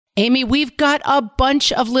Amy, we've got a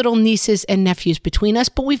bunch of little nieces and nephews between us,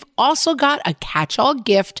 but we've also got a catch-all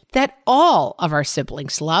gift that all of our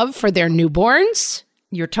siblings love for their newborns.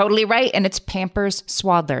 You're totally right, and it's Pampers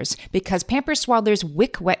Swaddlers, because Pampers Swaddlers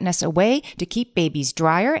wick wetness away to keep babies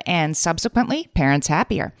drier and subsequently parents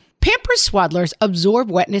happier. Pampers Swaddlers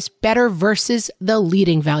absorb wetness better versus the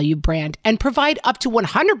leading value brand and provide up to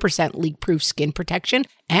 100% leak-proof skin protection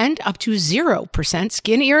and up to 0%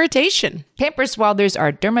 skin irritation. Pampers Swaddlers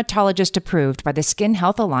are dermatologist approved by the Skin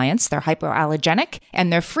Health Alliance. They're hypoallergenic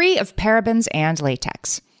and they're free of parabens and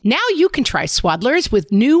latex. Now you can try Swaddlers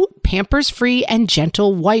with new Pampers-free and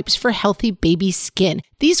gentle wipes for healthy baby skin.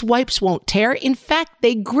 These wipes won't tear. In fact,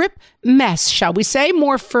 they grip mess, shall we say,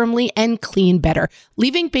 more firmly and clean better,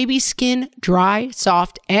 leaving baby skin dry,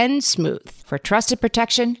 soft, and smooth. For trusted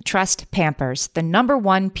protection, trust Pampers, the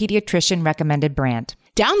 #1 pediatrician recommended brand.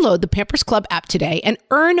 Download the Pampers Club app today and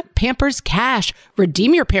earn Pampers Cash.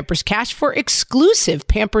 Redeem your Pampers Cash for exclusive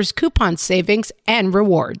Pampers coupon savings and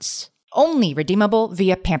rewards. Only redeemable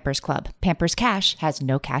via Pampers Club. Pampers Cash has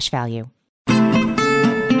no cash value.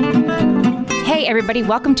 Hey everybody,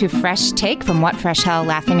 welcome to Fresh Take from What Fresh Hell,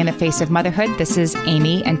 Laughing in the Face of Motherhood. This is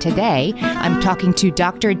Amy, and today I'm talking to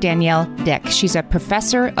Dr. Danielle Dick. She's a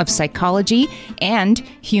professor of psychology and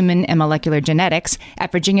human and molecular genetics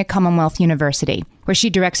at Virginia Commonwealth University, where she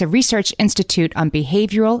directs a research institute on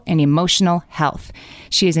behavioral and emotional health.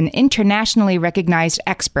 She is an internationally recognized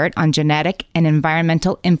expert on genetic and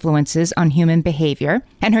environmental influences on human behavior,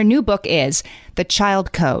 and her new book is The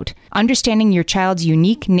Child Code: Understanding Your Child's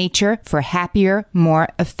Unique Nature for Happier, More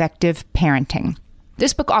Effective Parenting.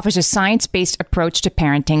 This book offers a science-based approach to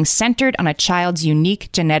parenting centered on a child's unique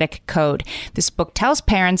genetic code. This book tells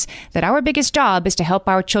parents that our biggest job is to help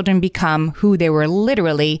our children become who they were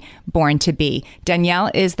literally born to be. Danielle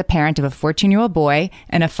is the parent of a 14-year-old boy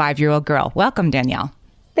and a 5-year-old girl. Welcome, Danielle.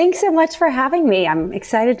 Thanks so much for having me. I'm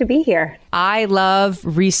excited to be here. I love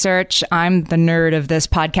research. I'm the nerd of this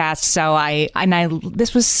podcast, so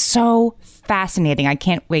this was so fascinating. I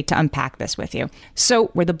can't wait to unpack this with you. So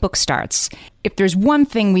where the book starts, if there's one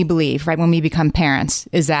thing we believe, right, when we become parents,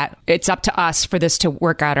 is that it's up to us for this to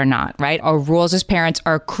work out or not, right? Our roles as parents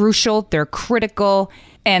are crucial. They're critical.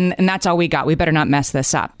 And that's all we got. We better not mess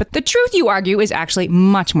this up. But the truth, you argue, is actually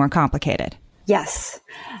much more complicated. Yes.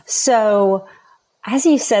 So as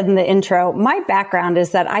you said in the intro, my background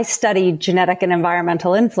is that I study genetic and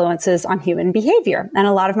environmental influences on human behavior. And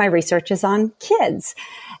a lot of my research is on kids.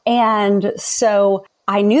 And so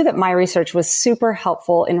I knew that my research was super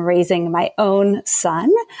helpful in raising my own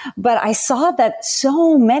son, but I saw that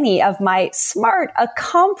so many of my smart,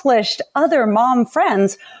 accomplished other mom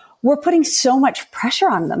friends were putting so much pressure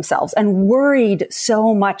on themselves and worried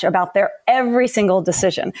so much about their every single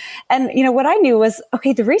decision. And, what I knew was,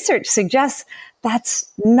 okay, the research suggests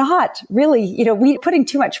that's not really, we putting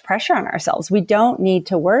too much pressure on ourselves. We don't need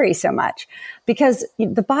to worry so much, because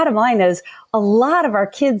the bottom line is a lot of our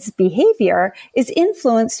kids' behavior is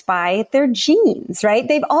influenced by their genes, right?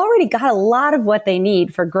 They've already got a lot of what they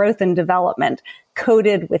need for growth and development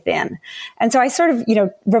coded within. And so I sort of,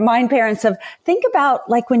 remind parents of, think about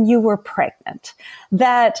like when you were pregnant,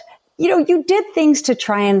 that you did things to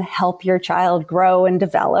try and help your child grow and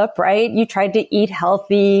develop, right? You tried to eat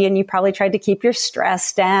healthy and you probably tried to keep your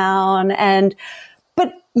stress down.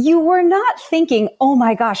 But you were not thinking, oh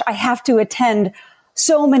my gosh, I have to attend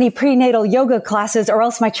so many prenatal yoga classes or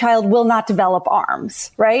else my child will not develop arms,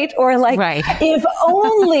 right? Or like, right. If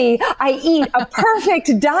only I eat a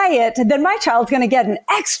perfect diet, then my child's going to get an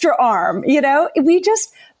extra arm. We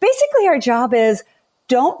just, basically our job is,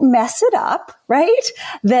 don't mess it up, right?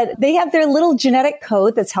 That they have their little genetic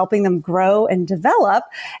code that's helping them grow and develop.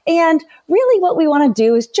 And really what we want to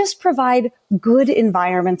do is just provide good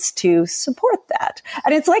environments to support that.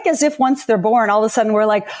 And it's like as if once they're born, all of a sudden we're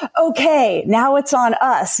like, okay, now it's on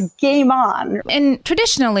us, game on. And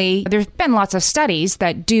traditionally, there's been lots of studies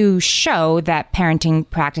that do show that parenting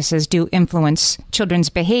practices do influence children's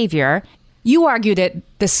behavior. You argue that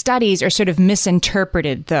the studies are sort of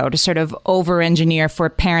misinterpreted, though, to sort of over-engineer for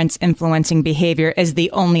parents influencing behavior as the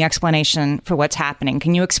only explanation for what's happening.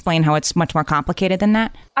 Can you explain how it's much more complicated than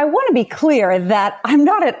that? I want to be clear that I'm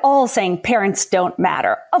not at all saying parents don't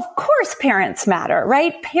matter. Of course parents matter,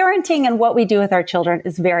 right? Parenting and what we do with our children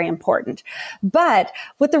is very important. But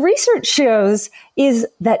what the research shows is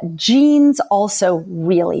that genes also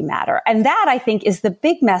really matter. And that, I think, is the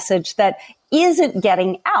big message that isn't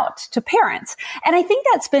getting out to parents. And I think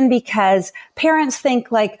that's been because parents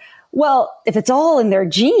think like, Well, if it's all in their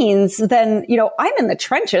genes, then, I'm in the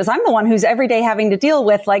trenches. I'm the one who's every day having to deal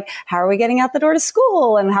with like, how are we getting out the door to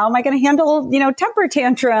school? And how am I going to handle, temper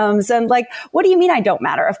tantrums? And like, what do you mean I don't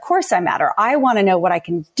matter? Of course I matter. I want to know what I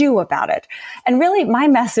can do about it. And really my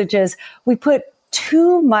message is we put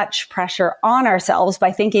too much pressure on ourselves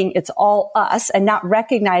by thinking it's all us and not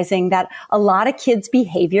recognizing that a lot of kids'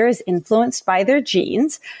 behavior is influenced by their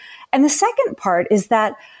genes. And the second part is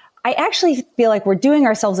that I actually feel like we're doing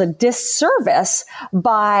ourselves a disservice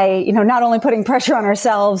by, not only putting pressure on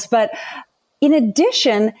ourselves, but in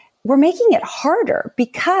addition, we're making it harder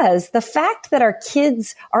because the fact that our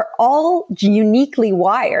kids are all uniquely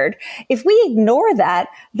wired, if we ignore that,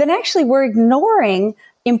 then actually we're ignoring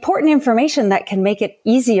important information that can make it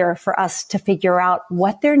easier for us to figure out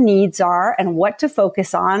what their needs are and what to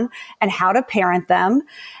focus on and how to parent them.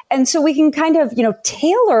 And so we can kind of,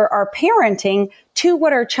 tailor our parenting to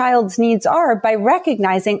what our child's needs are by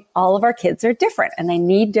recognizing all of our kids are different and they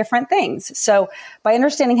need different things. So by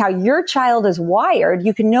understanding how your child is wired,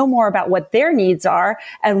 you can know more about what their needs are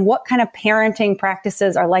and what kind of parenting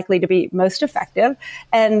practices are likely to be most effective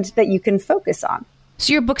and that you can focus on.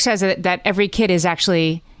 So your book says that every kid is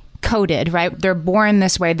actually coded, right? They're born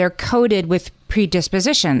this way. They're coded with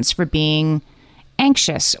predispositions for being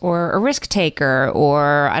anxious or a risk taker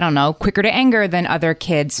or, I don't know, quicker to anger than other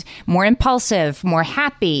kids, more impulsive, more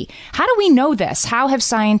happy. How do we know this? How have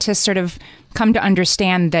scientists sort of come to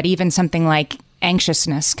understand that even something like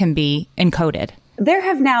anxiousness can be encoded? There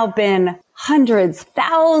have now been hundreds,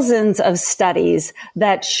 thousands of studies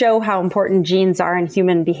that show how important genes are in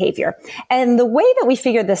human behavior. And the way that we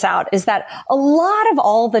figured this out is that a lot of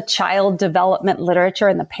all the child development literature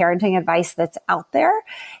and the parenting advice that's out there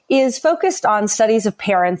is focused on studies of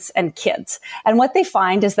parents and kids. And what they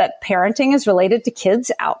find is that parenting is related to kids'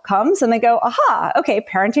 outcomes. And they go, aha, okay,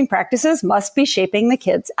 parenting practices must be shaping the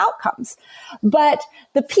kids' outcomes. But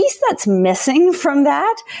the piece that's missing from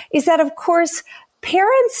that is that, of course,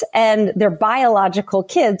 parents and their biological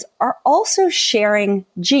kids are also sharing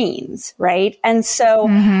genes, right? And so,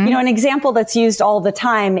 an example that's used all the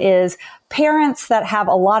time is parents that have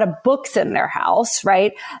a lot of books in their house,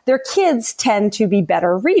 right? Their kids tend to be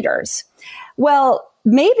better readers. Well,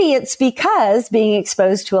 maybe it's because being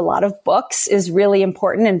exposed to a lot of books is really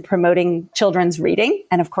important in promoting children's reading.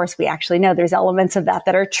 And of course, we actually know there's elements of that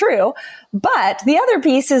are true. But the other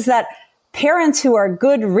piece is that parents who are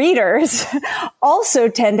good readers also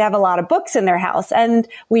tend to have a lot of books in their house. And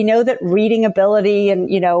we know that reading ability and,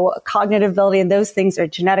 cognitive ability and those things are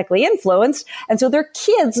genetically influenced. And so their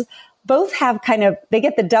kids both have they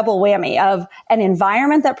get the double whammy of an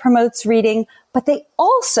environment that promotes reading, but they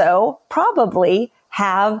also probably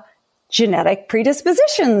have genetic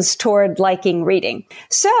predispositions toward liking reading.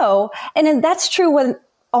 So, and that's true when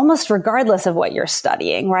almost regardless of what you're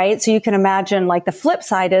studying, right? So you can imagine the flip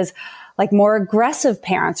side is more aggressive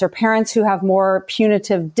parents or parents who have more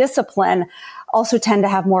punitive discipline also tend to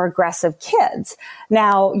have more aggressive kids.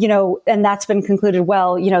 Now, and that's been concluded,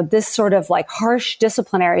 this sort of harsh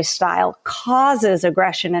disciplinary style causes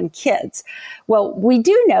aggression in kids. Well, we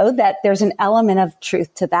do know that there's an element of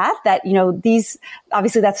truth to that,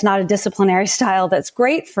 obviously that's not a disciplinary style that's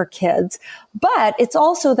great for kids, but it's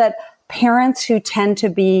also that parents who tend to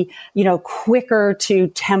be, quicker to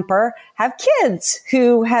temper have kids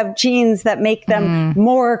who have genes that make them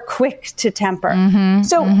more quick to temper.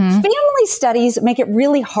 So family studies make it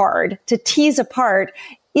really hard to tease apart,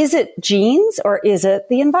 is it genes or is it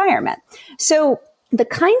the environment? So the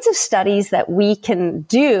kinds of studies that we can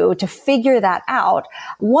do to figure that out,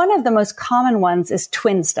 one of the most common ones is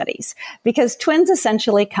twin studies, because twins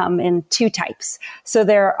essentially come in two types. So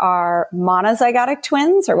there are monozygotic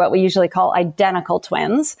twins, or what we usually call identical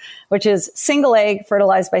twins, which is single egg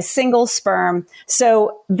fertilized by single sperm.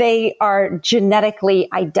 So they are genetically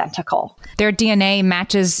identical. Their DNA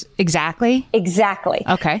matches exactly? Exactly.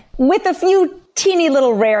 Okay. With a few teeny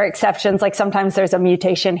little rare exceptions, like sometimes there's a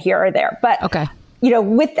mutation here or there. But okay.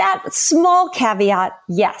 With that small caveat,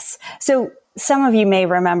 yes. So some of you may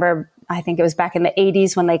remember, I think it was back in the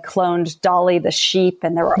 80s when they cloned Dolly the sheep,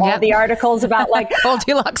 and there were all the articles about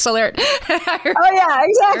Goldilocks alert. Oh yeah,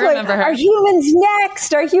 exactly. Are humans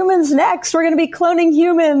next? Are humans next? We're going to be cloning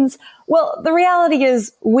humans. Well, the reality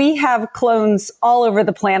is we have clones all over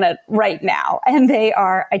the planet right now, and they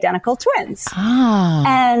are identical twins. Ah.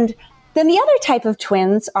 And then the other type of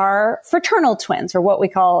twins are fraternal twins, or what we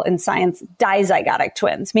call in science dizygotic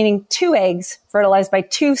twins, meaning two eggs fertilized by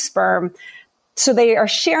two sperm. So they are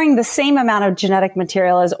sharing the same amount of genetic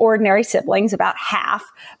material as ordinary siblings, about half,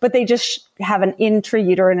 but they just have an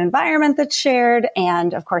intrauterine environment that's shared,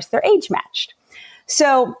 and of course they're age matched.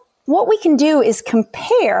 So what we can do is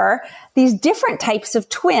compare these different types of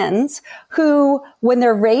twins who, when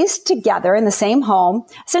they're raised together in the same home,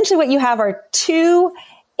 essentially what you have are two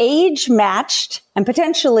age-matched and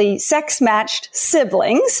potentially sex-matched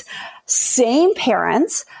siblings, same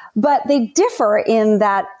parents, but they differ in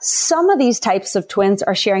that some of these types of twins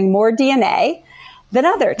are sharing more DNA than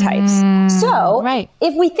other types.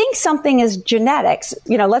 If we think something is genetics,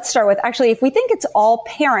 let's start with actually, if we think it's all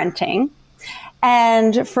parenting,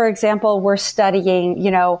 and for example, we're studying,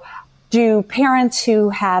 do parents who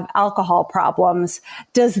have alcohol problems,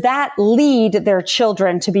 does that lead their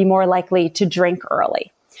children to be more likely to drink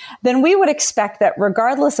early? Then we would expect that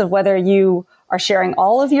regardless of whether you are sharing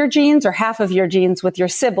all of your genes or half of your genes with your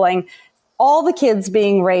sibling, all the kids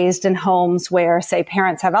being raised in homes where, say,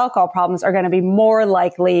 parents have alcohol problems are going to be more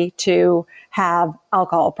likely to have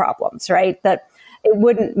alcohol problems, right? That it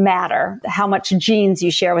wouldn't matter how much genes you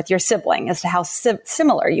share with your sibling as to how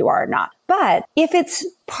similar you are or not. But if it's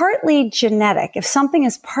partly genetic, if something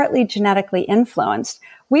is partly genetically influenced,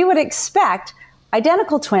 we would expect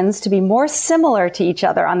identical twins to be more similar to each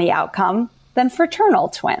other on the outcome than fraternal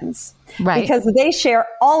twins. Right. Because they share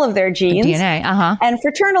all of their genes. The DNA, And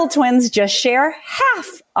fraternal twins just share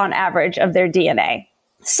half on average of their DNA.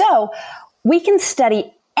 So we can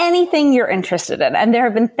study anything you're interested in. And there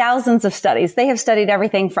have been thousands of studies. They have studied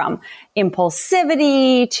everything from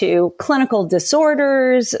impulsivity to clinical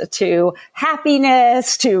disorders to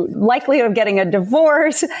happiness to likelihood of getting a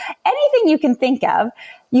divorce. Anything you can think of,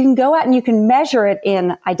 you can go out and you can measure it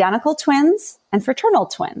in identical twins and fraternal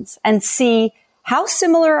twins and see how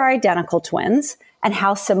similar are identical twins and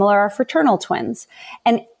how similar are fraternal twins.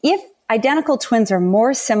 And if identical twins are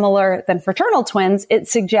more similar than fraternal twins, it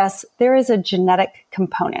suggests there is a genetic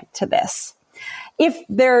component to this. If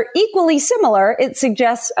they're equally similar, it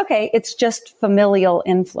suggests, okay, it's just familial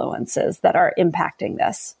influences that are impacting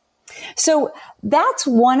this. So that's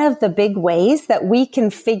one of the big ways that we can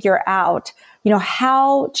figure out,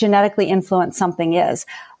 how genetically influenced something is.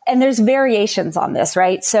 And there's variations on this,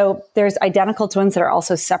 right? So there's identical twins that are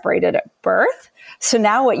also separated at birth. So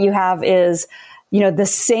now what you have is, the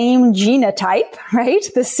same genotype, right?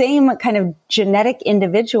 The same kind of genetic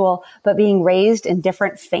individual, but being raised in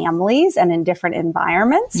different families and in different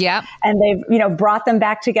environments. Yeah. And they've, brought them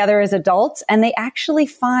back together as adults. And they actually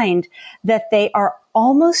find that they are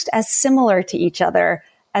almost as similar to each other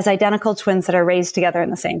as identical twins that are raised together in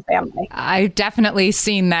the same family. I've definitely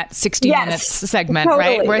seen that 60 Minutes segment,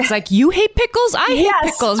 totally. Right? Where it's like, you hate pickles, I hate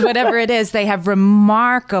pickles, whatever it is. They have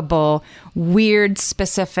remarkable, weird,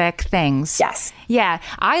 specific things. Yes. Yeah.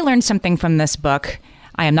 I learned something from this book.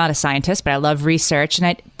 I am not a scientist, but I love research. And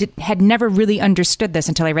I had never really understood this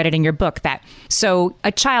until I read it in your book. So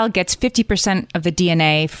a child gets 50% of the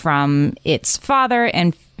DNA from its father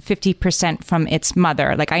and 50% from its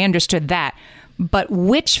mother. Like, I understood that. But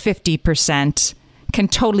which 50% can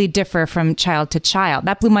totally differ from child to child?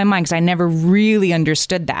 That blew my mind because I never really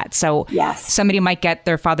understood that. So somebody might get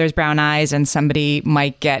their father's brown eyes and somebody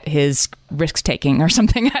might get his risk-taking or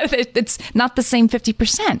something. It's not the same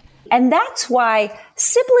 50%. And that's why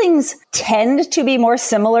siblings tend to be more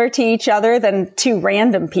similar to each other than two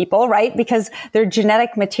random people, right? Because their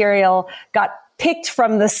genetic material got picked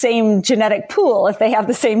from the same genetic pool if they have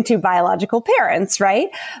the same two biological parents, right?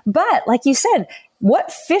 But like you said,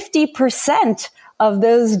 what 50% of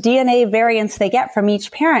those DNA variants they get from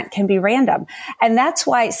each parent can be random. And that's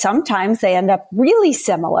why sometimes they end up really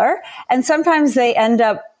similar and sometimes they end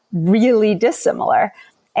up really dissimilar.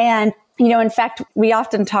 And in fact, we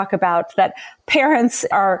often talk about that parents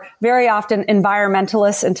are very often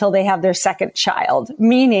environmentalists until they have their second child,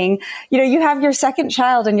 meaning, you have your second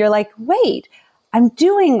child and you're like, wait, I'm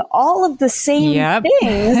doing all of the same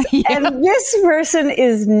things and this person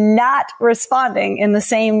is not responding in the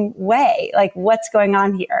same way. Like, what's going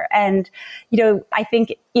on here? And, I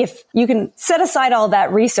think if you can set aside all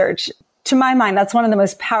that research, to my mind, that's one of the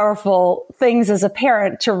most powerful things as a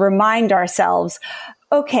parent to remind ourselves,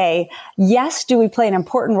 okay, yes, do we play an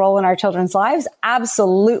important role in our children's lives?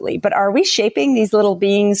 Absolutely. But are we shaping these little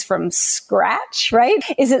beings from scratch, right?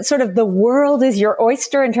 Is it sort of the world is your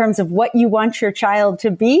oyster in terms of what you want your child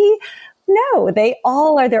to be? No, they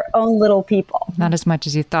all are their own little people. Not as much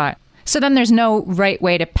as you thought. So then there's no right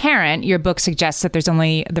way to parent. Your book suggests that there's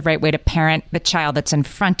only the right way to parent the child that's in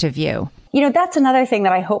front of you. That's another thing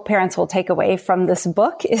that I hope parents will take away from this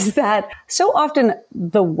book is that so often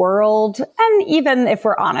the world, and even if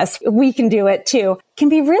we're honest, we can do it too, can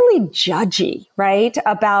be really judgy, right?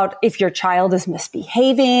 About if your child is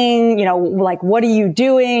misbehaving, like, what are you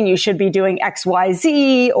doing? You should be doing X, Y,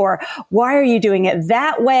 Z, or why are you doing it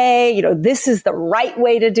that way? This is the right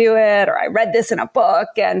way to do it, or I read this in a book.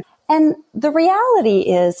 And And the reality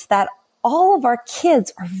is that all of our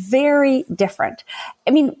kids are very different.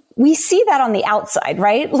 I mean, we see that on the outside,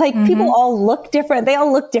 right? Like people all look different. They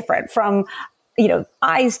all look different from,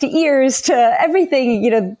 eyes to ears to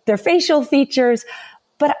everything, their facial features.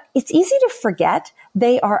 But it's easy to forget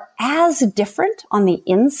they are as different on the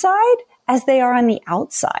inside as they are on the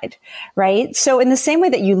outside, right? So in the same way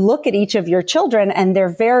that you look at each of your children and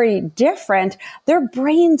they're very different, their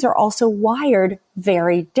brains are also wired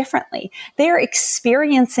very differently. They're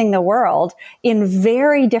experiencing the world in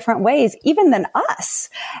very different ways, even than us.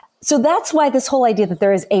 So that's why this whole idea that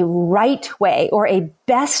there is a right way or a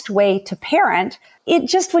best way to parent, it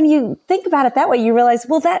just, when you think about it that way, you realize,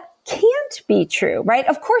 well, that can't be true, right?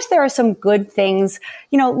 Of course, there are some good things.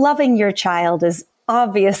 Loving your child is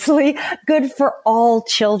obviously good for all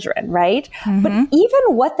children, right? But even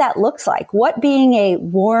what that looks like, what being a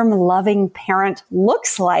warm, loving parent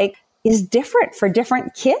looks like, is different for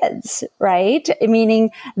different kids, right?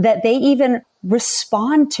 Meaning that they even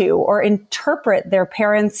respond to or interpret their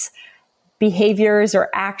parents' behaviors or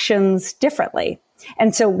actions differently.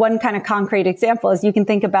 And so one kind of concrete example is you can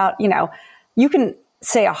think about, you can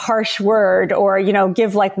say a harsh word or,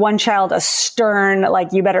 give like one child a stern,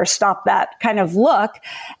 like you better stop that kind of look.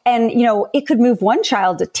 And, it could move one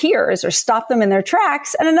child to tears or stop them in their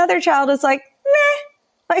tracks. And another child is like,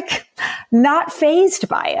 meh, like not fazed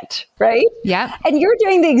by it. Right. Yeah. And you're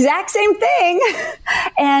doing the exact same thing.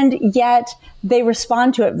 And yet they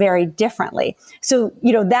respond to it very differently. So,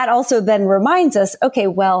 that also then reminds us, okay,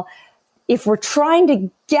 well, if we're trying to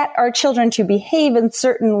get our children to behave in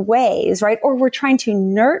certain ways, right, or we're trying to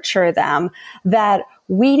nurture them, that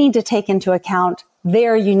we need to take into account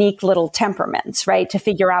their unique little temperaments, right, to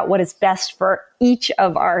figure out what is best for each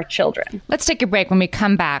of our children. Let's take a break. When we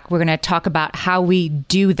come back, we're going to talk about how we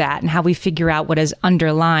do that and how we figure out what is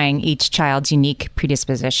underlying each child's unique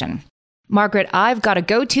predisposition. Margaret, I've got a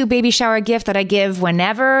go-to baby shower gift that I give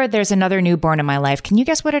whenever there's another newborn in my life. Can you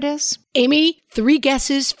guess what it is? Amy, 3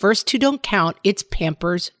 guesses. First 2 don't count. It's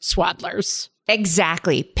Pampers Swaddlers.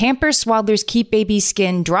 Exactly. Pampers Swaddlers keep baby's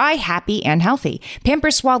skin dry, happy, and healthy.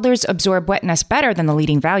 Pampers Swaddlers absorb wetness better than the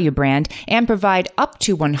leading value brand and provide up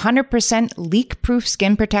to 100% leak-proof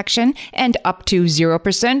skin protection and up to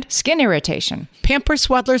 0% skin irritation. Pampers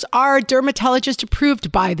Swaddlers are dermatologist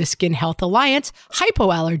approved by the Skin Health Alliance,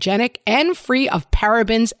 hypoallergenic, and free of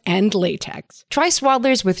parabens and latex. Try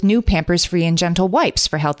Swaddlers with new Pampers Free and Gentle wipes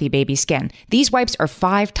for healthy baby skin. These wipes are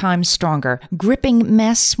 5 times stronger, gripping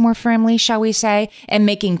mess more firmly, shall we say, and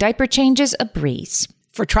making diaper changes a breeze.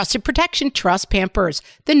 For trusted protection, trust Pampers,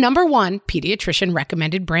 the #1 pediatrician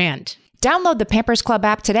recommended brand. Download the Pampers Club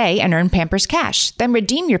app today and earn Pampers Cash. Then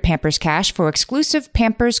redeem your Pampers Cash for exclusive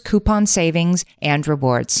Pampers coupon savings and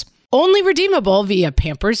rewards. Only redeemable via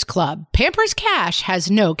Pampers Club. Pampers Cash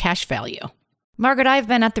has no cash value. Margaret, I've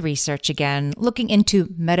been at the research again, looking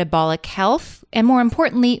into metabolic health and, more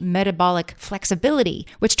importantly, metabolic flexibility,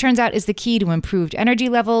 which turns out is the key to improved energy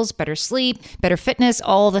levels, better sleep, better fitness,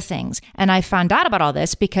 all the things. And I found out about all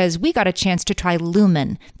this because we got a chance to try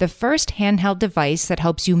Lumen, the first handheld device that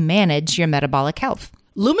helps you manage your metabolic health.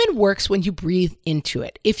 Lumen works when you breathe into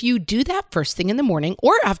it. If you do that first thing in the morning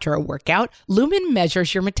or after a workout, Lumen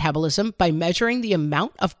measures your metabolism by measuring the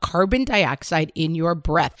amount of carbon dioxide in your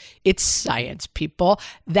breath. It's science, people.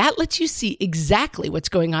 That lets you see exactly what's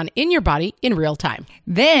going on in your body in real time.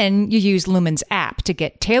 Then you use Lumen's app to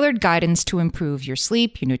get tailored guidance to improve your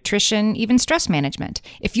sleep, your nutrition, even stress management.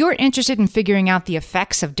 If you're interested in figuring out the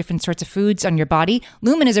effects of different sorts of foods on your body,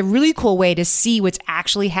 Lumen is a really cool way to see what's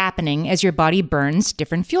actually happening as your body burns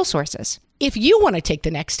different fuel sources. If you want to take the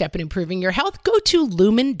next step in improving your health, go to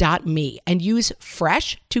lumen.me and use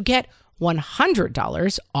FRESH to get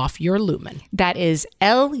 $100 off your Lumen. That is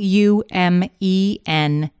LUMEN.ME.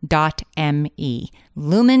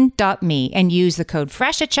 Lumen.me, and use the code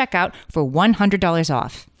FRESH at checkout for $100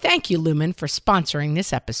 off. Thank you, Lumen, for sponsoring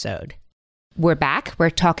this episode. We're back. We're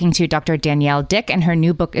talking to Dr. Danielle Dick, and her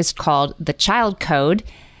new book is called The Child Code.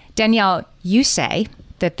 Danielle, you say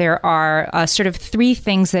that there are sort of 3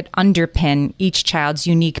 things that underpin each child's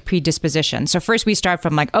unique predisposition. So first we start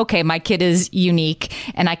from like, okay, my kid is unique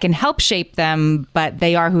and I can help shape them, but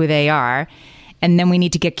they are who they are. And then we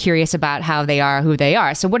need to get curious about how they are who they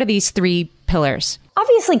are. So what are these 3 pillars?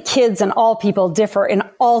 Obviously, kids and all people differ in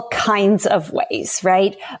all kinds of ways,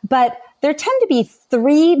 right? But there tend to be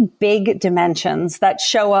 3 big dimensions that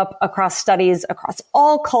show up across studies across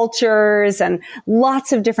all cultures and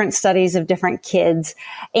lots of different studies of different kids.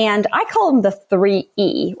 And I call them the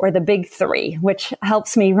 3E, or the big 3, which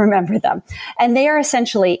helps me remember them. And they are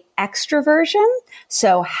essentially extroversion.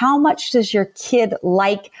 So how much does your kid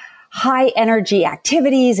like high energy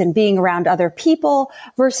activities and being around other people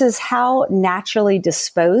versus how naturally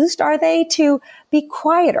disposed are they to be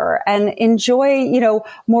quieter and enjoy,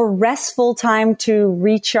 more restful time to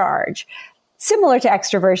recharge. Similar to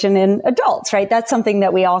extroversion in adults, right? That's something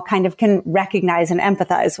that we all kind of can recognize and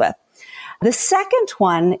empathize with. The second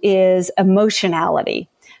one is emotionality.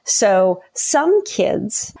 So some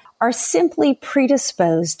kids are simply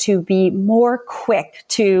predisposed to be more quick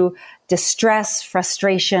to distress,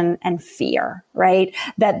 frustration, and fear, right?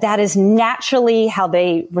 That is naturally how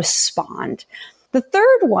they respond. The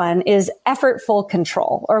third one is effortful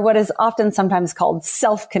control, or what is often sometimes called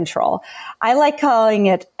self-control. I like calling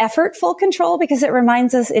it effortful control because it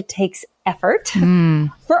reminds us it takes effort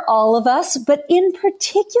for all of us, but in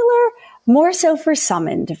particular, more so for some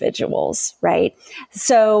individuals, right?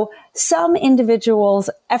 So some individuals,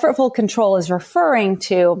 effortful control is referring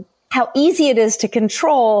to how easy it is to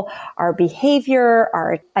control our behavior,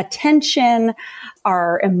 our attention,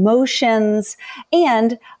 our emotions.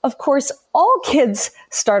 And of course, all kids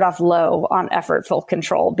start off low on effortful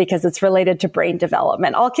control because it's related to brain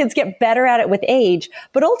development. All kids get better at it with age,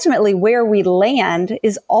 but ultimately where we land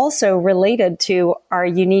is also related to our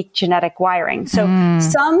unique genetic wiring. So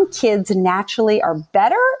some kids naturally are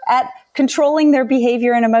better at controlling their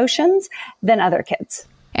behavior and emotions than other kids.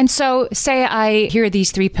 And so say I hear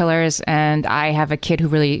these three pillars and I have a kid who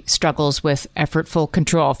really struggles with effortful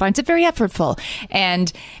control, finds it very effortful,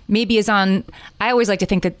 and maybe is on, I always like to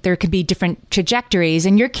think that there could be different trajectories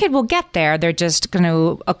and your kid will get there. They're just going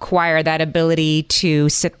to acquire that ability to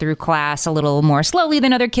sit through class a little more slowly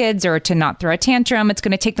than other kids or to not throw a tantrum. It's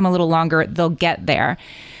going to take them a little longer. They'll get there.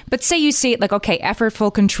 But say you see it like, okay,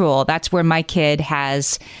 effortful control, that's where my kid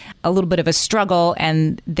has a little bit of a struggle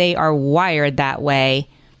and they are wired that way.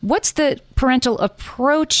 What's the parental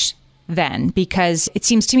approach then? Because it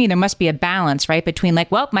seems to me there must be a balance, right? Between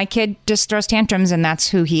like, well, my kid just throws tantrums and that's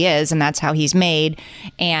who he is and that's how he's made.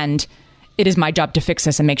 And it is my job to fix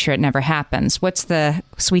this and make sure it never happens. What's the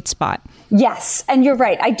sweet spot? Yes. And you're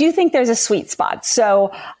right. I do think there's a sweet spot.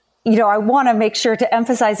 So, I want to make sure to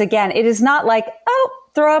emphasize again, it is not like, oh,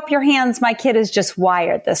 throw up your hands. My kid is just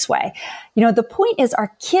wired this way. The point is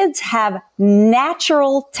our kids have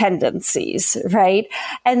natural tendencies, right?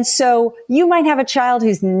 And so you might have a child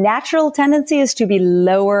whose natural tendency is to be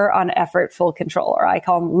lower on effortful control, or I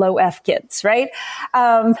call them low F kids, right?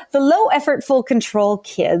 The low effortful control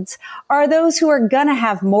kids are those who are going to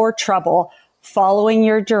have more trouble following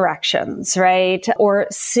your directions, right? Or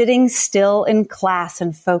sitting still in class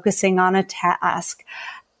and focusing on a task.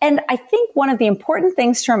 And I think one of the important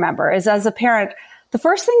things to remember is as a parent, the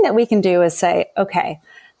first thing that we can do is say, okay,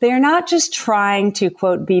 they're not just trying to,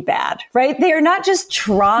 quote, be bad, right? They're not just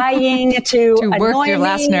trying to work annoy your me,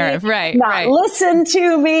 last nerve, right? Not listen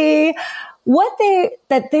to me.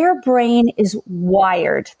 That their brain is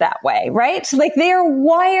wired that way, right? Like they're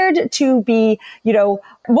wired to be,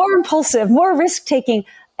 more impulsive, more risk-taking.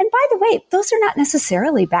 And by the way, those are not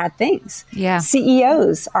necessarily bad things. Yeah.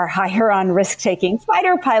 CEOs are higher on risk-taking.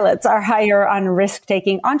 Fighter pilots are higher on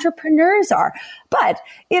risk-taking. Entrepreneurs are. But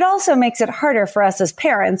it also makes it harder for us as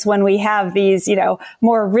parents when we have these,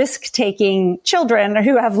 more risk-taking children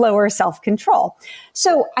who have lower self-control.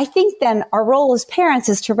 So I think then our role as parents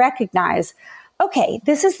is to recognize, okay,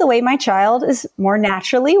 this is the way my child is more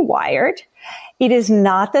naturally wired. It is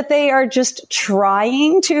not that they are just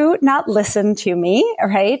trying to not listen to me,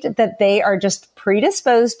 right? That they are just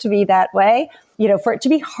predisposed to be that way, for it to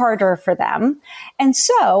be harder for them. And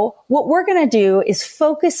so what we're going to do is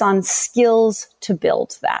focus on skills to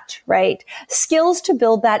build that, right? Skills to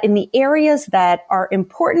build that in the areas that are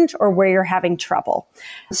important or where you're having trouble.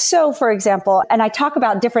 So for example, and I talk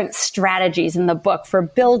about different strategies in the book for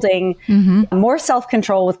building more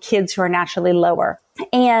self-control with kids who are naturally lower.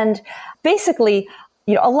 And basically,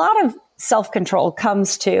 a lot of self-control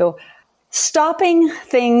comes to stopping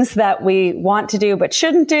things that we want to do but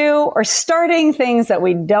shouldn't do, or starting things that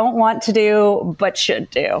we don't want to do but should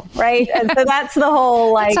do, right? And so that's the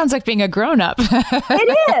whole It sounds like being a grown-up.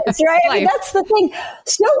 It is, right? I mean, that's the thing.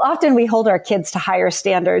 So often we hold our kids to higher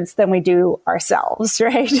standards than we do ourselves,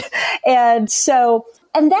 right?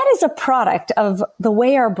 And that is a product of the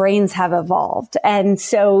way our brains have evolved. And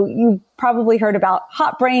so you probably heard about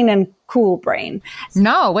hot brain and cool brain.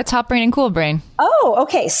 No, what's hot brain and cool brain? Oh,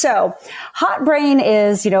 okay. So hot brain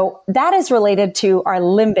is, that is related to our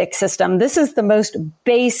limbic system. This is the most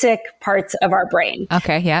basic parts of our brain.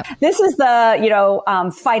 Okay. Yeah. This is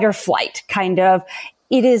the, fight or flight kind of.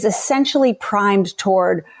 It is essentially primed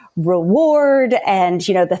toward reward and,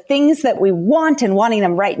 the things that we want and wanting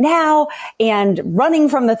them right now and running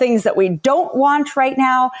from the things that we don't want right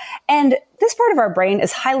now. And this part of our brain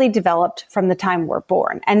is highly developed from the time we're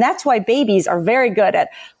born. And that's why babies are very good at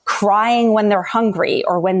crying when they're hungry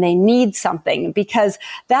or when they need something, because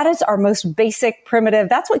that is our most basic primitive.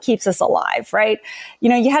 That's what keeps us alive, right?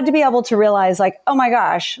 You had to be able to realize oh my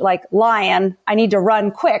gosh, lion, I need to run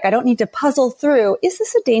quick. I don't need to puzzle through. Is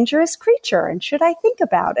this a dangerous creature? And should I think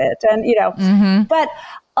about it? And, but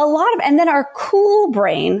and then our cool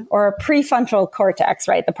brain or our prefrontal cortex,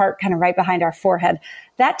 right? The part kind of right behind our forehead,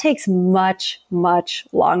 that takes much, much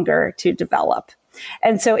longer to develop.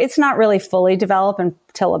 And so it's not really fully developed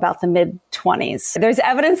until about the mid-20s. There's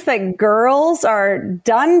evidence that girls are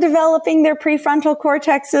done developing their prefrontal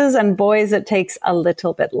cortexes and boys, it takes a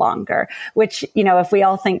little bit longer, which, if we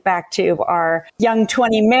all think back to our young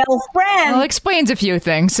 20 male friends. Well, it explains a few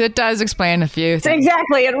things. It does explain a few things.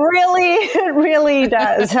 Exactly. It really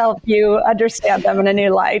does help you understand them in a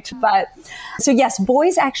new light. But so yes,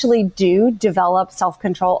 boys actually do develop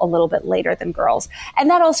self-control a little bit later than girls. And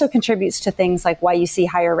that also contributes to things like why you see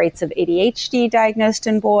higher rates of ADHD diagnosed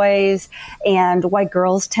in boys and why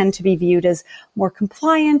girls tend to be viewed as more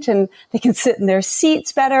compliant and they can sit in their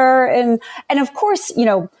seats better. And of course,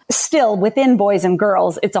 still within boys and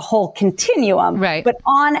girls, it's a whole continuum. Right. But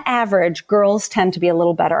on average, girls tend to be a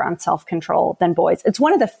little better on self-control than boys. It's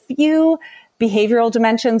one of the few behavioral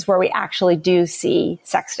dimensions where we actually do see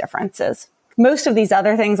sex differences. Most of these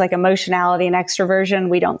other things like emotionality and extroversion,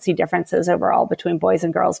 we don't see differences overall between boys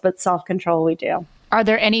and girls, but self-control we do. Are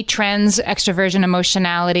there any trends, extroversion,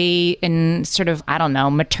 emotionality in sort of,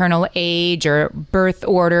 maternal age or birth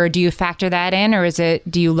order? Do you factor that in, or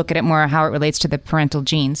do you look at it more how it relates to the parental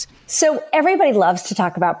genes? So everybody loves to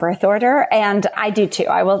talk about birth order, and I do too.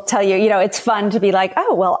 I will tell you, it's fun to be like,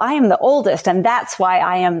 oh, well, I am the oldest, and that's why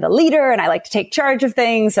I am the leader, and I like to take charge of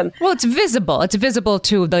things. And well, it's visible. It's visible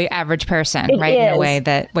to the average person, right? In a way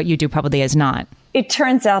that what you do probably is not. It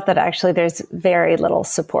turns out that actually there's very little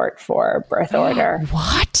support for birth order.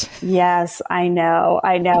 What? Yes, I know.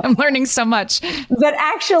 I'm learning so much. But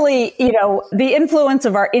actually, the influence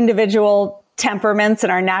of our individual temperaments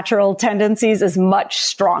and our natural tendencies is much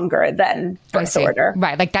stronger than birth order.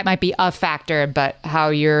 Right. That might be a factor, but how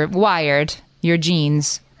you're wired, your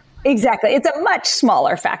genes. Exactly. It's a much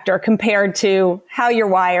smaller factor compared to how you're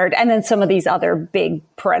wired and then some of these other big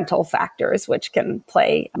parental factors, which can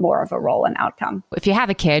play more of a role in outcome. If you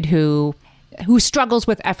have a kid who struggles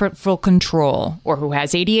with effortful control or who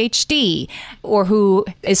has ADHD or who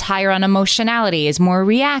is higher on emotionality, is more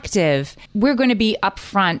reactive, we're going to be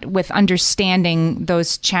upfront with understanding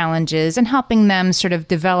those challenges and helping them sort of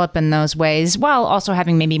develop in those ways while also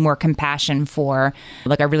having maybe more compassion for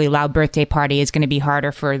a really loud birthday party is going to be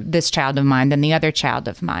harder for this child of mine than the other child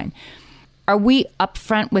of mine. Are we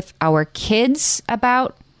upfront with our kids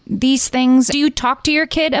about these things? Do you talk to your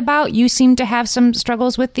kid about you seem to have some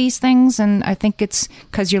struggles with these things? And I think it's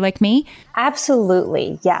because you're like me.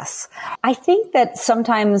 Absolutely. Yes. I think that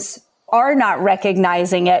sometimes are not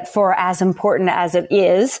recognizing it for as important as it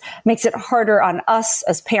is makes it harder on us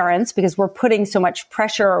as parents because we're putting so much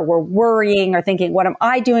pressure or we're worrying or thinking, what am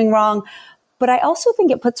I doing wrong? But I also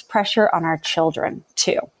think it puts pressure on our children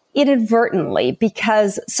too. Inadvertently,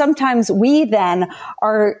 because sometimes we then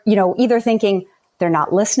are, either thinking, they're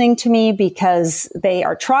not listening to me because they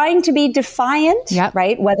are trying to be defiant, yep.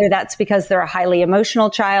 Right? Whether that's because they're a highly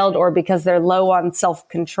emotional child or because they're low on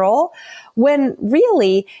self-control, when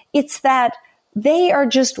really it's that they are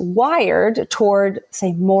just wired toward,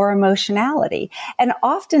 say, more emotionality. And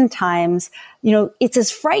oftentimes, it's as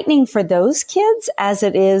frightening for those kids as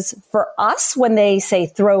it is for us when they, say,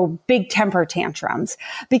 throw big temper tantrums,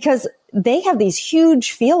 because they have these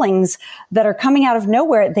huge feelings that are coming out of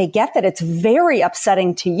nowhere. They get that it's very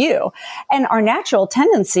upsetting to you. And our natural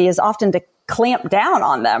tendency is often to clamp down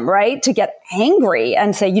on them, right? To get angry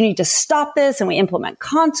and say, you need to stop this. And we implement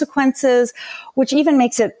consequences, which even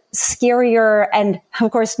makes it scarier. And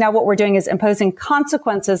of course, now what we're doing is imposing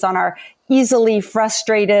consequences on our easily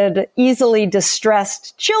frustrated, easily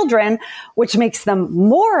distressed children, which makes them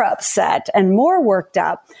more upset and more worked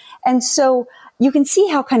up. And so you can see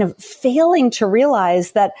how kind of failing to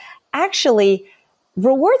realize that actually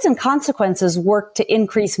rewards and consequences work to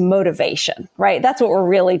increase motivation, right? That's what we're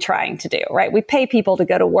really trying to do, right? We pay people to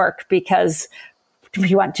go to work because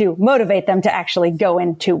we want to motivate them to actually go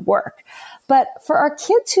into work. But for our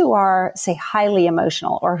kids who are, say, highly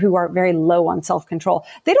emotional or who are very low on self-control,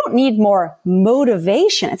 they don't need more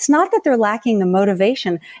motivation. It's not that they're lacking the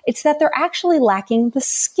motivation. It's that they're actually lacking the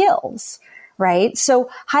skills, right? So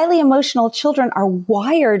highly emotional children are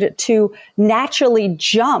wired to naturally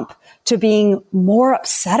jump to being more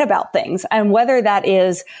upset about things. And whether that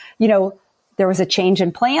is, there was a change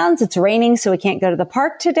in plans. It's raining, so we can't go to the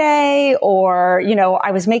park today. Or,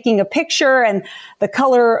 I was making a picture and the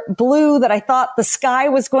color blue that I thought the sky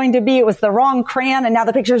was going to be, it was the wrong crayon and now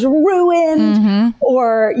the picture's ruined. Mm-hmm.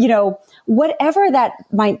 Or, whatever that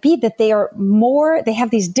might be, that they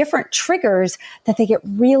have these different triggers that they get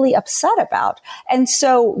really upset about. And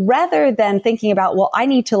so rather than thinking about, well, I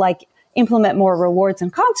need to implement more rewards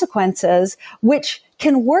and consequences, which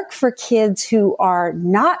can work for kids who are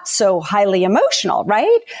not so highly emotional,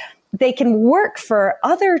 right? They can work for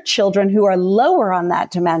other children who are lower on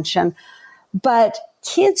that dimension. But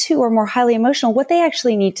kids who are more highly emotional, what they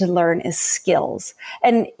actually need to learn is skills.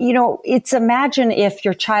 And, it's imagine if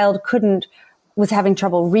your child was having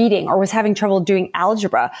trouble reading or was having trouble doing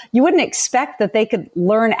algebra. You wouldn't expect that they could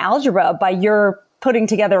learn algebra by your putting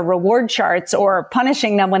together reward charts or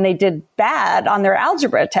punishing them when they did bad on their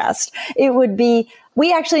algebra test. It would be,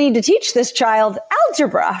 we actually need to teach this child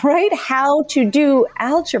algebra, right? How to do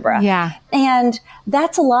algebra. Yeah. And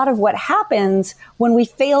that's a lot of what happens when we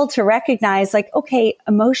fail to recognize,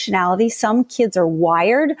 emotionality. Some kids are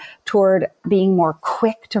wired toward being more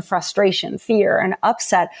quick to frustration, fear, and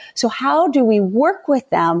upset. So how do we work with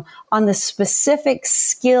them on the specific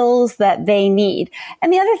skills that they need?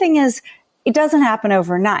 And the other thing is, it doesn't happen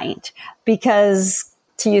overnight because,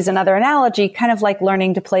 to use another analogy, kind of like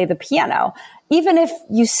learning to play the piano. Even if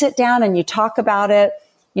you sit down and you talk about it,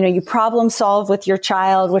 you problem solve with your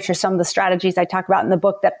child, which are some of the strategies I talk about in the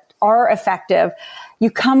book that are effective. You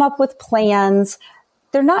come up with plans.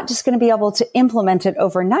 They're not just going to be able to implement it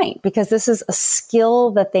overnight because this is a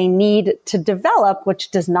skill that they need to develop,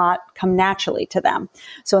 which does not come naturally to them.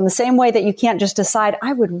 So in the same way that you can't just decide,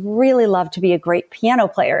 I would really love to be a great piano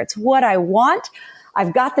player. It's what I want.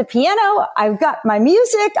 I've got the piano. I've got my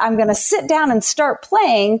music. I'm going to sit down and start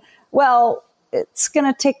playing. Well, it's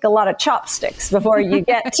going to take a lot of chopsticks before you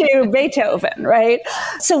get to Beethoven, right?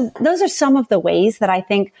 So those are some of the ways that I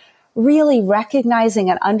think really recognizing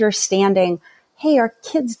and understanding, hey, our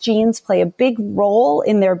kids' genes play a big role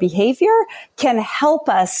in their behavior, can help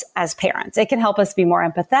us as parents. It can help us be more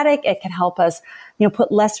empathetic. It can help us,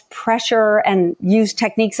 put less pressure and use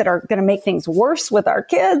techniques that are going to make things worse with our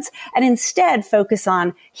kids, and instead focus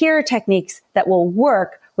on, here are techniques that will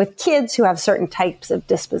work with kids who have certain types of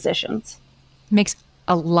dispositions. Makes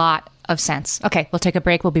a lot of sense. Okay, we'll take a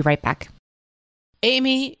break. We'll be right back.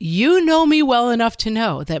 Amy, you know me well enough to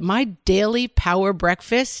know that my daily power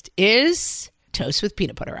breakfast is toast with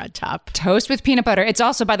peanut butter on top. Toast with peanut butter. It's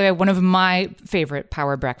also, by the way, one of my favorite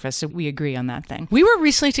power breakfasts. So we agree on that thing. We were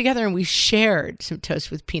recently together and we shared some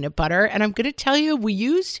toast with peanut butter. And I'm going to tell you, we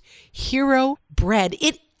used Hero bread.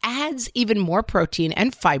 It adds even more protein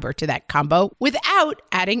and fiber to that combo without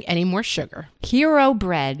adding any more sugar. Hero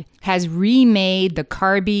bread has remade the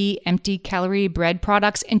carby, empty calorie bread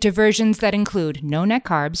products into versions that include no net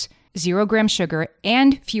carbs, 0 gram sugar,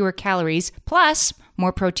 and fewer calories, plus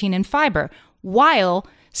more protein and fiber, while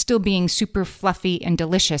still being super fluffy and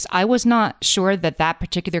delicious. I was not sure that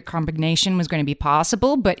particular combination was going to be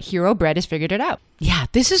possible, but Hero Bread has figured it out. Yeah,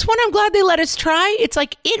 this is one I'm glad they let us try. It's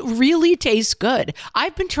it really tastes good.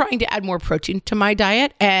 I've been trying to add more protein to my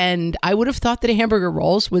diet, and I would have thought that a hamburger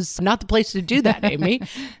rolls was not the place to do that, Amy.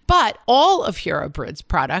 But all of Hero Bread's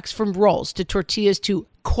products, from rolls to tortillas to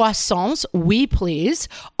croissants, we please,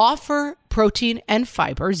 offer protein and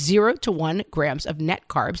fiber, 0 to 1 grams of net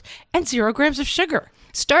carbs, and 0 grams of sugar.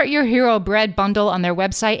 Start your Hero Bread bundle on their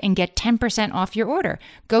website and get 10% off your order.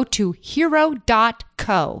 Go to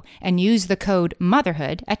hero.co and use the code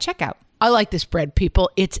motherhood at checkout. I like this bread,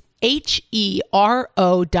 people. It's HERO.co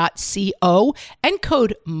and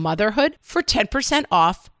code motherhood for 10%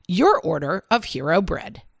 off your order of Hero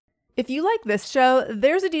Bread. If you like this show,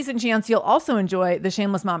 there's a decent chance you'll also enjoy the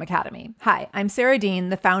Shameless Mom Academy. Hi, I'm Sarah Dean,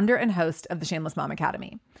 the founder and host of the Shameless Mom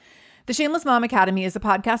Academy. The Shameless Mom Academy is a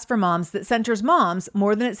podcast for moms that centers moms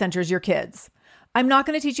more than it centers your kids. I'm not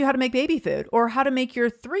going to teach you how to make baby food or how to make your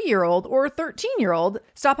 3-year-old or 13-year-old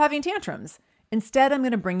stop having tantrums. Instead, I'm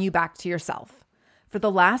going to bring you back to yourself. For the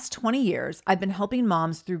last 20 years, I've been helping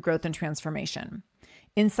moms through growth and transformation.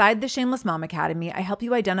 Inside the Shameless Mom Academy, I help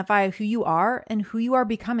you identify who you are and who you are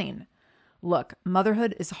becoming. Look,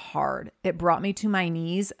 motherhood is hard. It brought me to my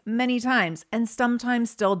knees many times and sometimes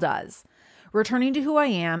still does. Returning to who I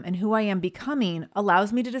am and who I am becoming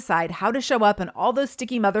allows me to decide how to show up in all those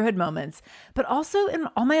sticky motherhood moments, but also in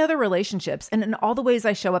all my other relationships and in all the ways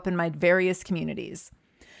I show up in my various communities.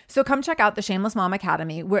 So come check out the Shameless Mom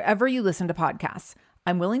Academy wherever you listen to podcasts,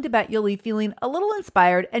 I'm willing to bet you'll leave feeling a little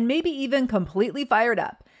inspired and maybe even completely fired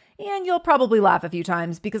up. And you'll probably laugh a few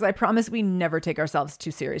times because I promise we never take ourselves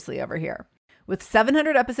too seriously over here. With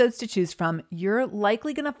 700 episodes to choose from, you're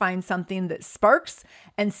likely going to find something that sparks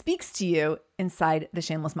and speaks to you inside the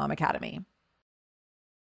Shameless Mom Academy.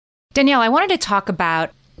 Danielle, I wanted to talk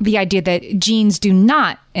about the idea that genes do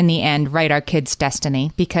not, in the end, write our kids'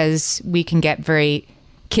 destiny, because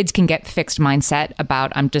kids can get fixed mindset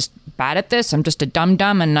about, I'm just bad at this, I'm just a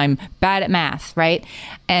dum-dum, and I'm bad at math, right?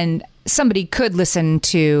 And somebody could listen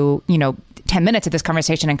to, 10 minutes of this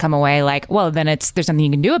conversation and come away like, well, then there's something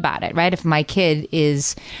you can do about it, right? If my kid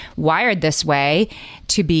is wired this way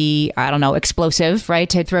to be, explosive, right?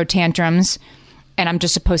 To throw tantrums, and I'm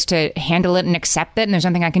just supposed to handle it and accept it, and there's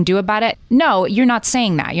nothing I can do about it. No, you're not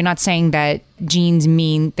saying that. You're not saying that genes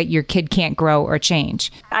mean that your kid can't grow or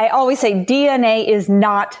change. I always say DNA is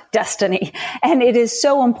not destiny. And it is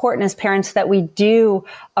so important as parents that we do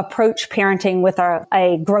approach parenting with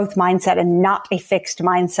a growth mindset and not a fixed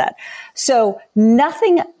mindset. So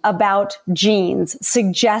nothing about genes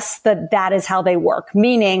suggests that that is how they work,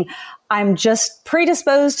 meaning I'm just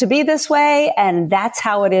predisposed to be this way, and that's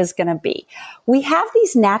how it is going to be. We have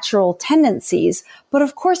these natural tendencies, but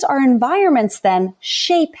of course our environments then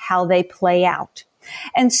shape how they play out.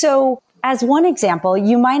 And so, as one example,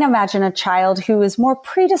 you might imagine a child who is more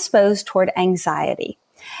predisposed toward anxiety.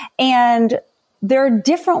 And there are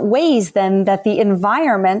different ways then that the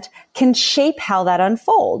environment can shape how that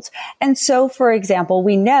unfolds. And so, for example,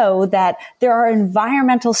 we know that there are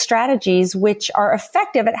environmental strategies which are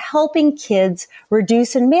effective at helping kids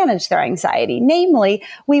reduce and manage their anxiety. Namely,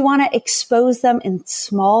 we want to expose them in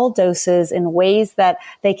small doses in ways that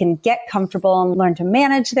they can get comfortable and learn to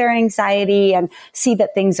manage their anxiety and see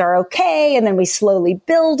that things are okay. And then we slowly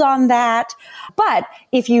build on that. But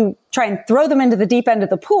if you try and throw them into the deep end of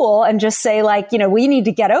the pool and just say we need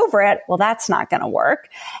to get over it, well, that's not going to work.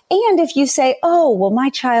 And if you say, oh, well, my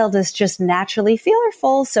child is just naturally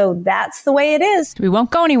fearful, so that's the way it is. We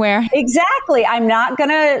won't go anywhere. Exactly. I'm not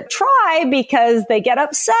going to try because they get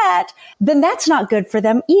upset. Then that's not good for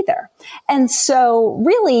them either. And so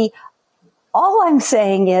really, all I'm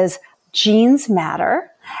saying is genes matter.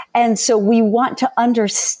 And so we want to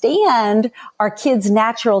understand our kids'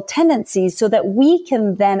 natural tendencies so that we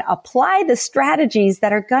can then apply the strategies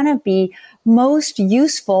that are going to be most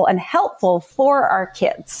useful and helpful for our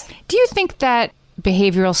kids. Do you think that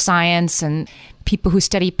behavioral science and people who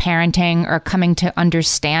study parenting are coming to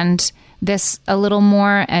understand this a little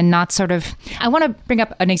more and not I want to bring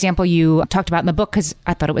up an example you talked about in the book because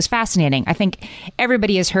I thought it was fascinating. I think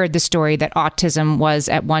everybody has heard the story that autism was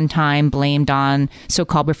at one time blamed on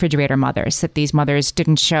so-called refrigerator mothers, that these mothers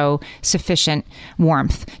didn't show sufficient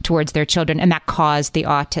warmth towards their children, and that caused the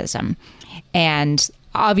autism. And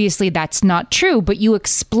obviously that's not true, but you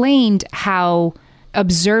explained how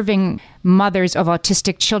observing mothers of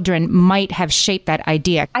autistic children might have shaped that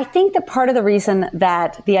idea. I think that part of the reason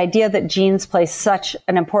that the idea that genes play such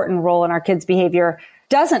an important role in our kids' behavior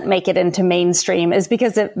doesn't make it into mainstream is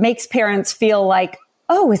because it makes parents feel like,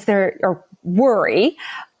 oh, is there a worry?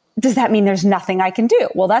 Does that mean there's nothing I can do?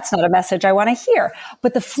 Well, that's not a message I want to hear.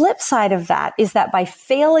 But the flip side of that is that by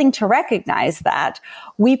failing to recognize that,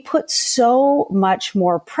 we put so much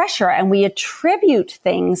more pressure and we attribute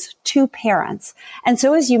things to parents. And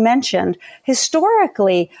so, as you mentioned,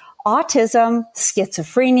 historically, autism,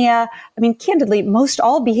 schizophrenia, candidly, most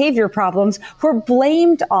all behavior problems were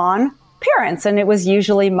blamed on parents, and it was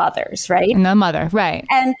usually mothers, right? And the mother, right.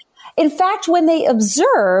 And in fact, when they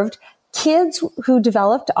observed kids who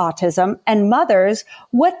developed autism and mothers,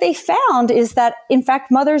 what they found is that, in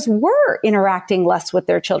fact, mothers were interacting less with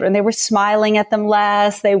their children. They were smiling at them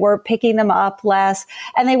less. They were picking them up less.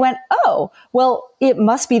 And they went, oh, well, it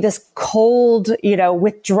must be this cold,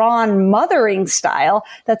 withdrawn mothering style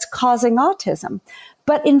that's causing autism.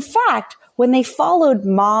 But in fact, when they followed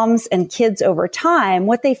moms and kids over time,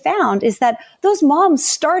 what they found is that those moms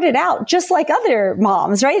started out just like other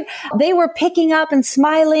moms, right? They were picking up and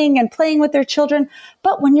smiling and playing with their children.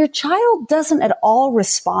 But when your child doesn't at all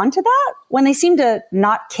respond to that, when they seem to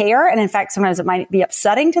not care, and in fact, sometimes it might be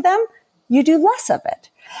upsetting to them, you do less of it.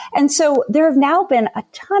 And so there have now been a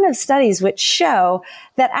ton of studies which show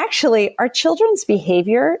that actually our children's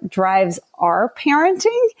behavior drives our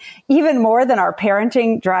parenting even more than our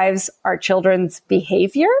parenting drives our children's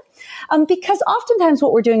behavior. Because oftentimes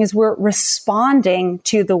what we're doing is we're responding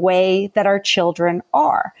to the way that our children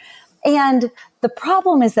are. And the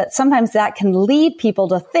problem is that sometimes that can lead people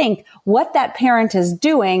to think what that parent is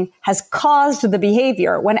doing has caused the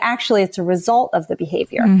behavior when actually it's a result of the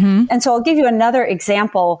behavior. And so I'll give you another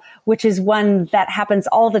example, which is one that happens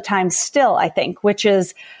all the time still, I think, which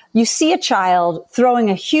is you see a child throwing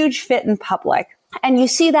a huge fit in public and you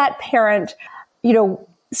see that parent,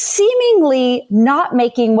 seemingly not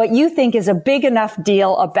making what you think is a big enough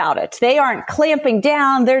deal about it. They aren't clamping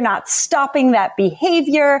down. They're not stopping that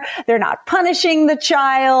behavior. They're not punishing the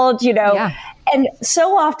child, Yeah. And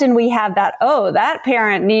so often we have that, that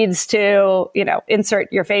parent needs to,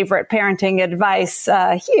 insert your favorite parenting advice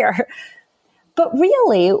here. But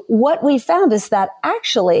really what we found is that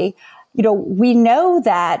actually, we know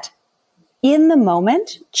that in the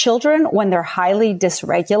moment, children, when they're highly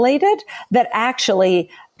dysregulated, that actually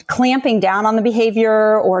clamping down on the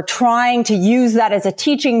behavior or trying to use that as a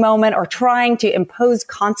teaching moment or trying to impose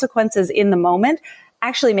consequences in the moment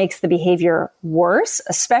actually makes the behavior worse,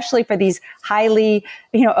 especially for these highly,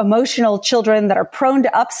 emotional children that are prone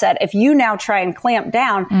to upset. If you now try and clamp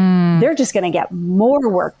down, they're just going to get more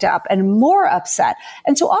worked up and more upset.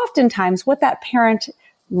 And so oftentimes what that parent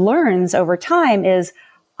learns over time is,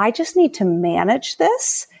 I just need to manage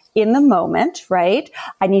this in the moment, right?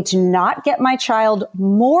 I need to not get my child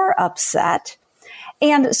more upset.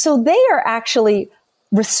 And so they are actually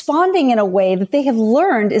responding in a way that they have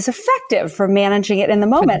learned is effective for managing it in the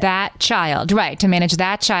moment. For that child, right. To manage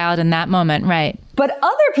that child in that moment, right. But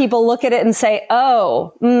other people look at it and say,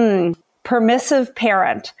 permissive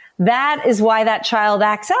parent. That is why that child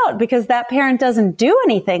acts out, because that parent doesn't do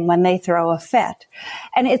anything when they throw a fit.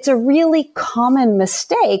 And it's a really common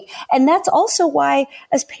mistake. And that's also why,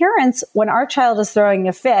 as parents, when our child is throwing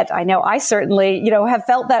a fit, I know I certainly, have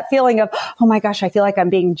felt that feeling of, oh my gosh, I feel like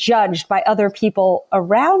I'm being judged by other people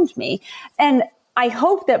around me. And I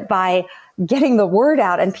hope that by getting the word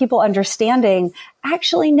out and people understanding,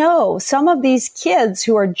 actually, no, some of these kids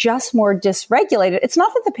who are just more dysregulated, it's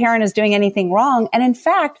not that the parent is doing anything wrong. And in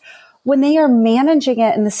fact, when they are managing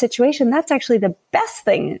it in the situation, that's actually the best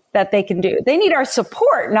thing that they can do. They need our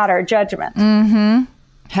support, not our judgment.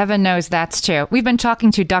 Heaven knows that's true. We've been talking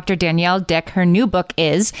to Dr. Danielle Dick. Her new book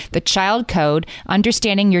is The Child Code,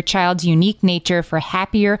 Understanding Your Child's Unique Nature for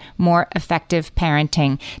Happier, More Effective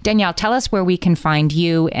Parenting. Danielle, tell us where we can find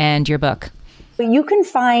you and your book. You can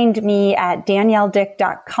find me at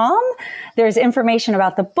danielledick.com. There's information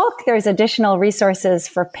about the book. There's additional resources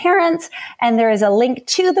for parents. And there is a link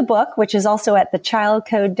to the book, which is also at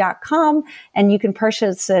thechildcode.com. And you can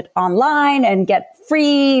purchase it online and get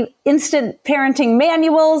free instant parenting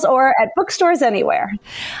manuals or at bookstores anywhere.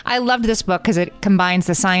 I loved this book because it combines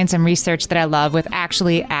the science and research that I love with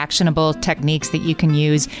actually actionable techniques that you can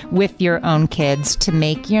use with your own kids to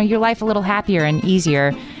make, your life a little happier and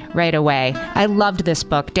easier right away. I loved this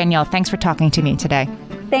book. Danielle, thanks for talking to me today.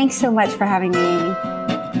 Thanks so much for having me, Amy.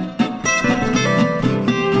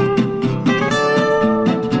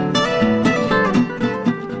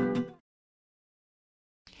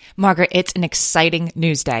 Margaret, it's an exciting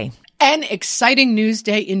news day. An exciting news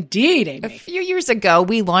day indeed, Amy. A few years ago,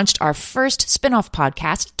 we launched our first spin-off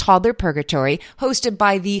podcast, Toddler Purgatory, hosted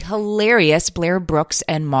by the hilarious Blair Brooks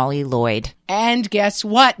and Molly Lloyd. And guess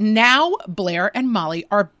what? Now Blair and Molly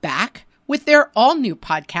are back with their all-new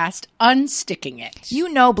podcast, Unsticking It. You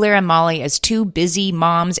know Blair and Molly as two busy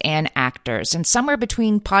moms and actors, and somewhere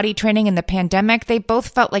between potty training and the pandemic, they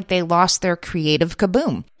both felt like they lost their creative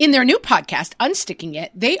kaboom. In their new podcast, Unsticking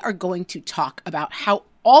It, they are going to talk about how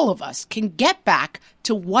all of us can get back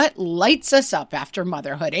to what lights us up after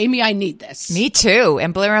motherhood. Amy, I need this. Me too.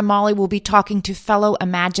 And Blair and Molly will be talking to fellow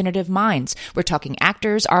imaginative minds. We're talking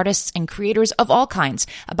actors, artists, and creators of all kinds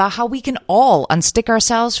about how we can all unstick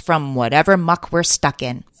ourselves from whatever muck we're stuck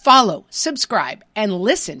in. Follow, subscribe, and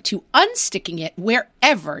listen to Unsticking It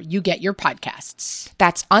wherever you get your podcasts.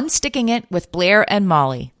 That's Unsticking It with Blair and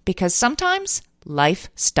Molly, because sometimes life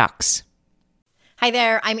sucks. Hi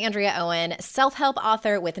there, I'm Andrea Owen, self-help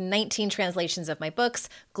author with 19 translations of my books,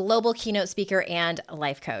 global keynote speaker, and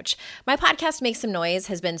life coach. My podcast, Make Some Noise,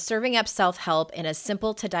 has been serving up self-help in a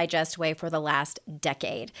simple-to-digest way for the last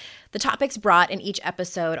decade. The topics brought in each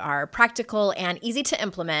episode are practical and easy to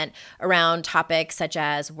implement around topics such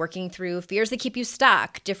as working through fears that keep you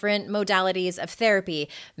stuck, different modalities of therapy,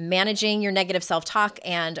 managing your negative self-talk,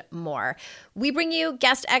 and more. We bring you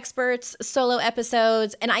guest experts, solo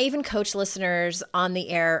episodes, and I even coach listeners on the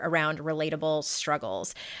air around relatable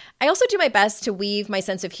struggles. I also do my best to weave my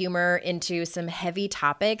sense of humor into some heavy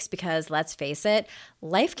topics because, let's face it,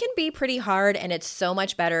 life can be pretty hard, and it's so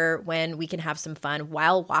much better when we can have some fun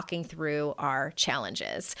while walking through our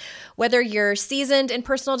challenges. Whether you're seasoned in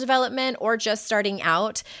personal development or just starting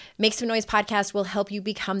out, Make Some Noise podcast will help you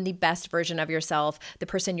become the best version of yourself, the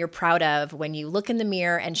person you're proud of when you look in the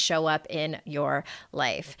mirror and show up in your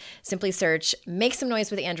life. Simply search Make Some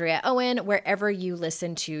Noise with Andrea Owen wherever you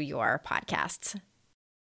listen to your podcasts.